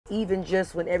even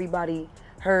just when everybody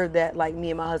heard that like me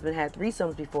and my husband had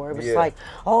threesomes before, it was like,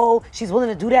 oh, she's willing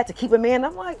to do that to keep a man.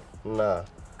 I'm like, nah.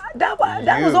 That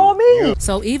was all me.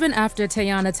 So even after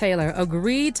Teyana Taylor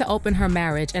agreed to open her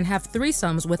marriage and have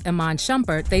threesomes with Iman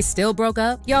Shumpert, they still broke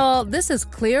up? Y'all, this is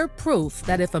clear proof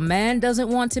that if a man doesn't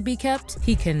want to be kept,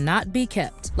 he cannot be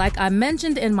kept. Like I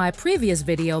mentioned in my previous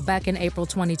video back in April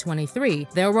 2023,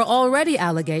 there were already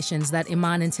allegations that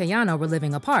Iman and Teyanna were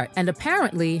living apart, and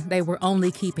apparently they were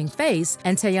only keeping face,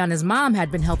 and Teyanna's mom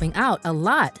had been helping out a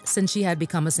lot since she had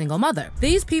become a single mother.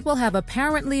 These people have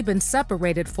apparently been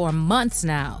separated for months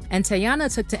now, and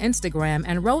Teyanna took to Instagram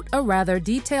and wrote a rather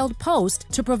detailed post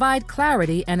to provide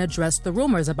clarity and address the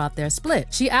rumors about their split.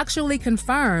 She actually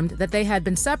confirmed that they had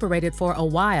been separated for a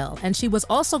while, and she was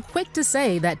also quick to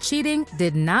say that cheating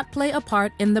did not play a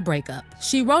part in the breakup.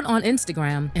 She wrote on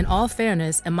Instagram, "In all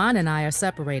fairness, Iman and I are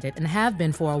separated and have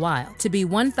been for a while. To be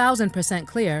 1000%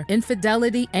 clear,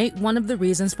 infidelity ain't one of the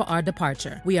reasons for our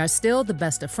departure. We are still the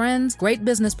best of friends, great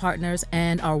business partners,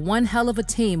 and are one hell of a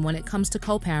team when it comes to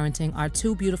co-parenting our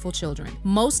two beautiful children.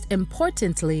 Most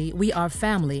importantly, we are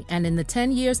family, and in the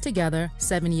 10 years together,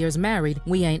 7 years married,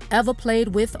 we ain't ever played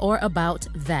with or about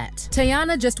that."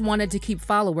 Teyanna just wanted to keep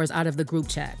followers out of the group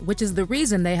chat, which is the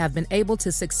reason they have been able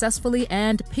to successfully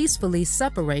and peacefully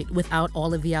separate without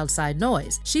all of the outside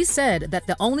noise. She said that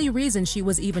the only reason she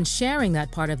was even sharing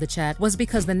that part of the chat was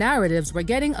because the narratives were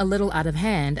getting a little out of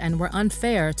hand and were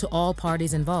unfair to all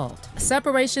parties involved.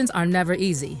 Separations are never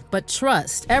easy, but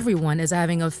trust, everyone is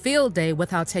having a field day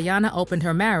with how Teyanna opened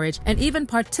her marriage and even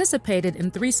participated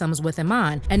in threesomes with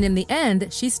Iman, and in the end,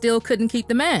 she still couldn't keep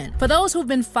the man. For those who've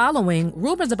been following,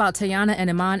 rumors about Teyanna and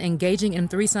Iman engaging in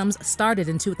threesomes started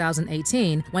in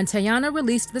 2018 when Teyanna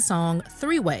released the song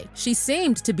Three-Way. She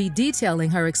seemed to be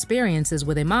detailing her experiences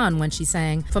with Iman when she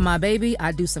sang, "For my baby,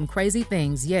 I do some crazy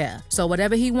things, yeah. So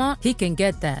whatever he want, he can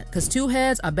get that, cause two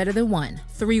heads are better than one.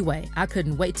 Three-way, I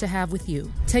couldn't wait to have with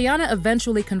you." Teyanna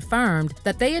eventually confirmed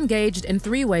that they engaged in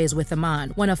three-ways with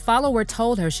Iman when a follower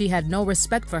told her she had no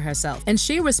respect for herself, and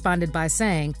she responded by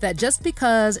saying that just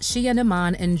because she and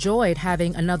Iman enjoyed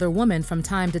having another woman from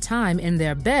time to time in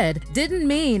their bed didn't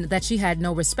mean that she had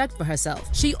no respect for herself.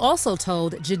 She also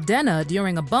told Teyanna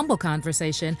during a Bumble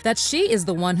conversation that she is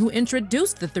the one who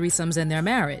introduced the threesomes in their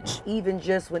marriage. Even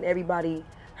just when everybody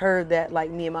heard that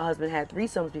like me and my husband had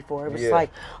threesomes before, it was like,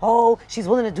 oh, she's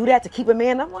willing to do that to keep a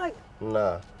man. I'm like,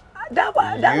 nah. That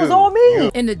was all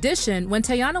me. In addition, when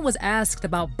Teyanna was asked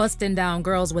about busting down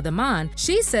girls with Iman,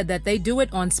 she said that they do it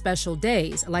on special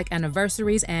days, like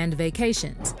anniversaries and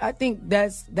vacations. I think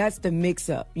that's the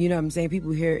mix-up. You know what I'm saying?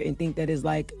 People hear it and think that is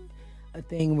like a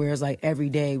thing where it's like every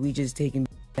day we just taking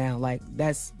down. Like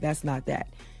that's not that.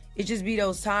 It just be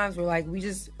those times where like we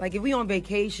just like if we on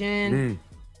vacation.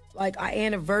 Like our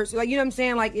anniversary, like, you know what I'm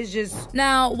saying? Like, it's just...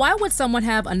 Now, why would someone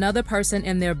have another person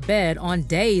in their bed on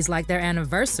days like their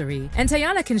anniversary? And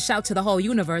Teyanna can shout to the whole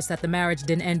universe that the marriage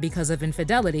didn't end because of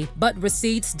infidelity, but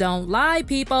receipts don't lie,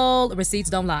 people. Receipts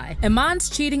don't lie. Iman's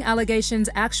cheating allegations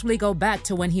actually go back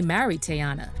to when he married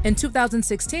Teyanna. In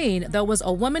 2016, there was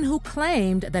a woman who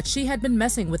claimed that she had been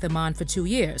messing with Iman for 2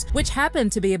 years, which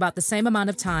happened to be about the same amount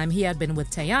of time he had been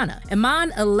with Teyanna.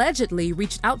 Iman allegedly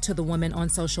reached out to the woman on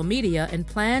social media and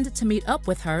planned to meet up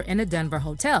with her in a Denver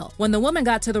hotel. When the woman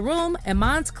got to the room,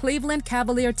 Iman's Cleveland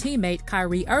Cavalier teammate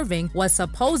Kyrie Irving was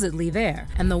supposedly there,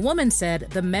 and the woman said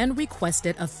the men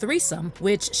requested a threesome,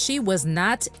 which she was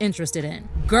not interested in.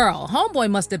 Girl, homeboy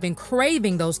must have been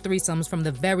craving those threesomes from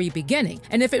the very beginning,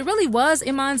 and if it really was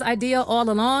Iman's idea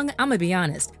all along, I'ma be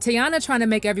honest, Teyanna trying to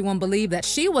make everyone believe that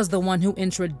she was the one who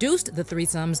introduced the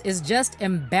threesomes is just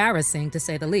embarrassing to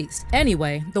say the least.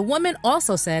 Anyway, the woman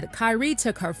also said Kyrie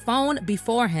took her phone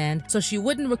beforehand so she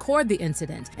wouldn't record the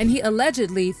incident, and he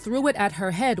allegedly threw it at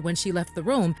her head when she left the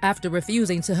room after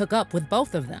refusing to hook up with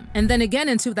both of them. And then again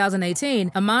in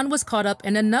 2018, Iman was caught up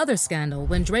in another scandal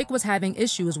when Drake was having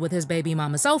issues with his baby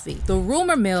mama Sophie. The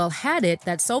rumor mill had it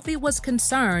that Sophie was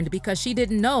concerned because she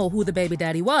didn't know who the baby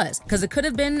daddy was, because it could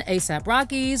have been A$AP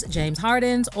Rocky's, James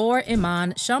Harden's, or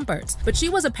Iman Shumpert's. But she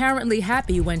was apparently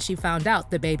happy when she found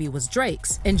out the baby was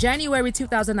Drake's. In January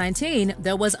 2019,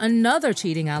 there was another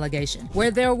cheating allegation where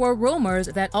there were rumors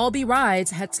that Albie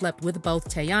Rides had slept with both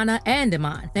Teyanna and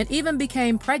Iman, and even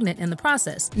became pregnant in the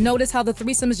process. Notice how the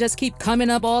threesomes just keep coming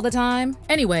up all the time?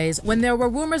 Anyways, when there were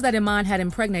rumors that Iman had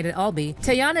impregnated Albie,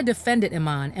 Teyanna defended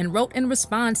Iman and wrote in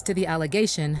response to the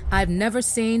allegation, "I've never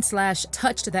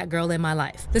seen/touched that girl in my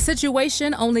life." The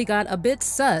situation only got a bit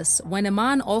sus when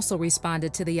Iman also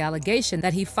responded to the allegation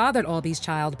that he fathered Albie's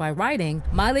child by writing,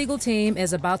 "My legal team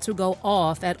is about to go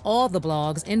off at all the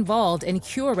blogs involved in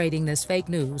curating this fake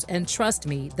news, and trust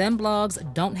me, them blogs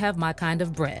don't have my kind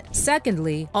of bread.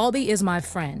 Secondly, Albie is my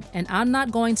friend, and I'm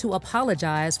not going to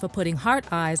apologize for putting heart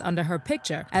eyes under her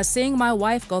picture, as seeing my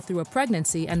wife go through a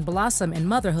pregnancy and blossom in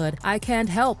motherhood, I can't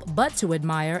help but to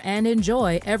admire and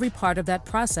enjoy every part of that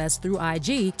process through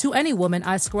IG to any woman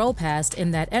I scroll past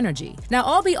in that energy. Now,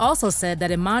 Albie also said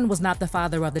that Iman was not the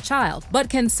father of the child, but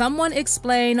can someone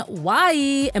explain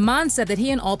why? Iman said that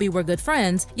he and Albie were good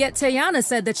friends, yet Teyanna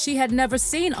said that she had never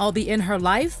seen Albie in her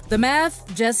life. The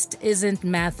math just isn't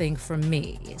mathing for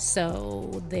me,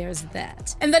 so there's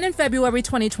that. And then in February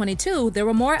 2022, there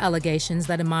were more allegations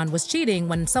that Iman was cheating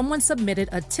when someone submitted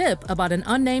a tip about an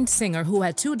unnamed singer who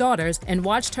had 2 daughters and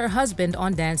watched her husband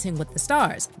on Dancing with the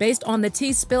Stars. Based on the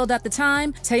tea spilled at the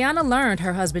time, Teyanna learned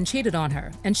her husband cheated on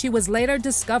her, and she was later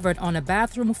discovered on a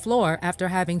bathroom floor after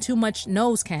having too much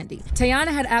nose candy. Teyanna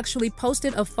had actually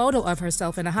posted a photo of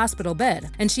herself in a hospital bed,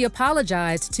 and she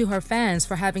apologized to her fans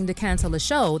for having to cancel a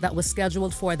show that was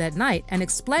scheduled for that night and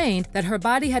explained that her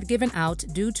body had given out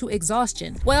due to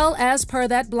exhaustion. Well, as per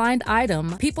that blind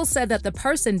item, people said that the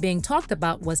person being talked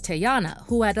about was Teyanna,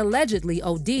 who had allegedly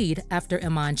OD'd after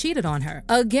Iman cheated on her.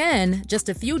 Again, just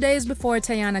a few days before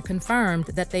Teyanna confirmed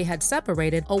that they had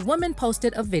separated, a woman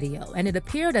posted a video, and it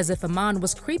appeared as if Iman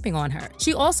was creeping on her.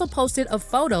 She also posted a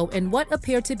photo in what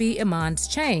appeared to be Iman's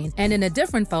chain, and in a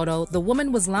different photo, the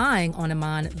woman was lying on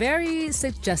Iman very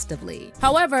suggestively.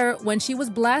 However, when she was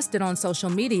blasted on social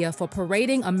media for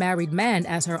parading a married man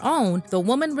as her own, the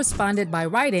woman responded by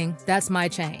writing, "That's my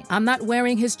chain. I'm not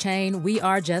wearing his chain. We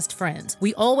are just friends.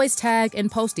 We always tag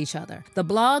and post each other." The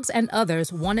blogs and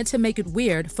others wanted to make it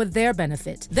weird for their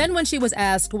benefit. Then when she was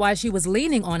asked why she was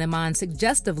leaning on Iman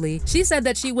suggestively, she said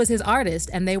that she was his artist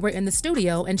and they were in the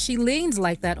studio, and she leans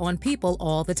like that on people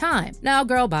all the time. Now,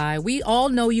 girl, bye. We all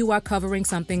know you are covering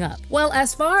something up. Well,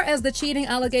 as far as the cheating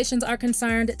allegations are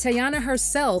concerned, Teyanna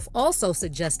herself also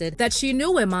suggested that she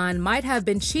knew Iman might have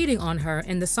been cheating on her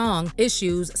in the song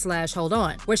Issues/Hold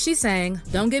On, where she's saying,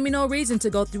 "Don't give me no reason to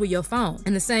go through your phone."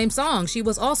 In the same song, she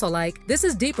was also like, "This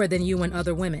is deeper than you and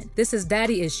other women. This is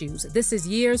daddy issues. This is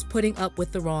years putting up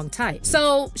with the wrong type."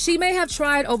 So she may have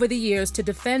tried over the years to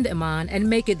defend Iman and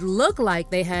make it look like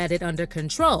they had it under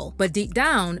control, but deep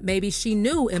down, maybe she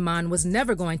knew Iman was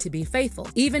never going to be faithful,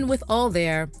 even with all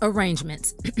their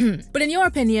arrangements. But in your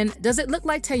opinion, does it look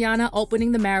like Teyanna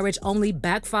opening the marriage only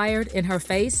backfired in her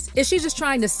face? Is she just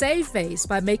trying to save face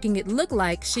by making it look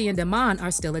like she and Iman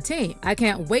are still a team? I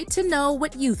can't wait to know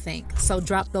what you think, so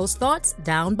drop those thoughts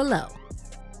down below.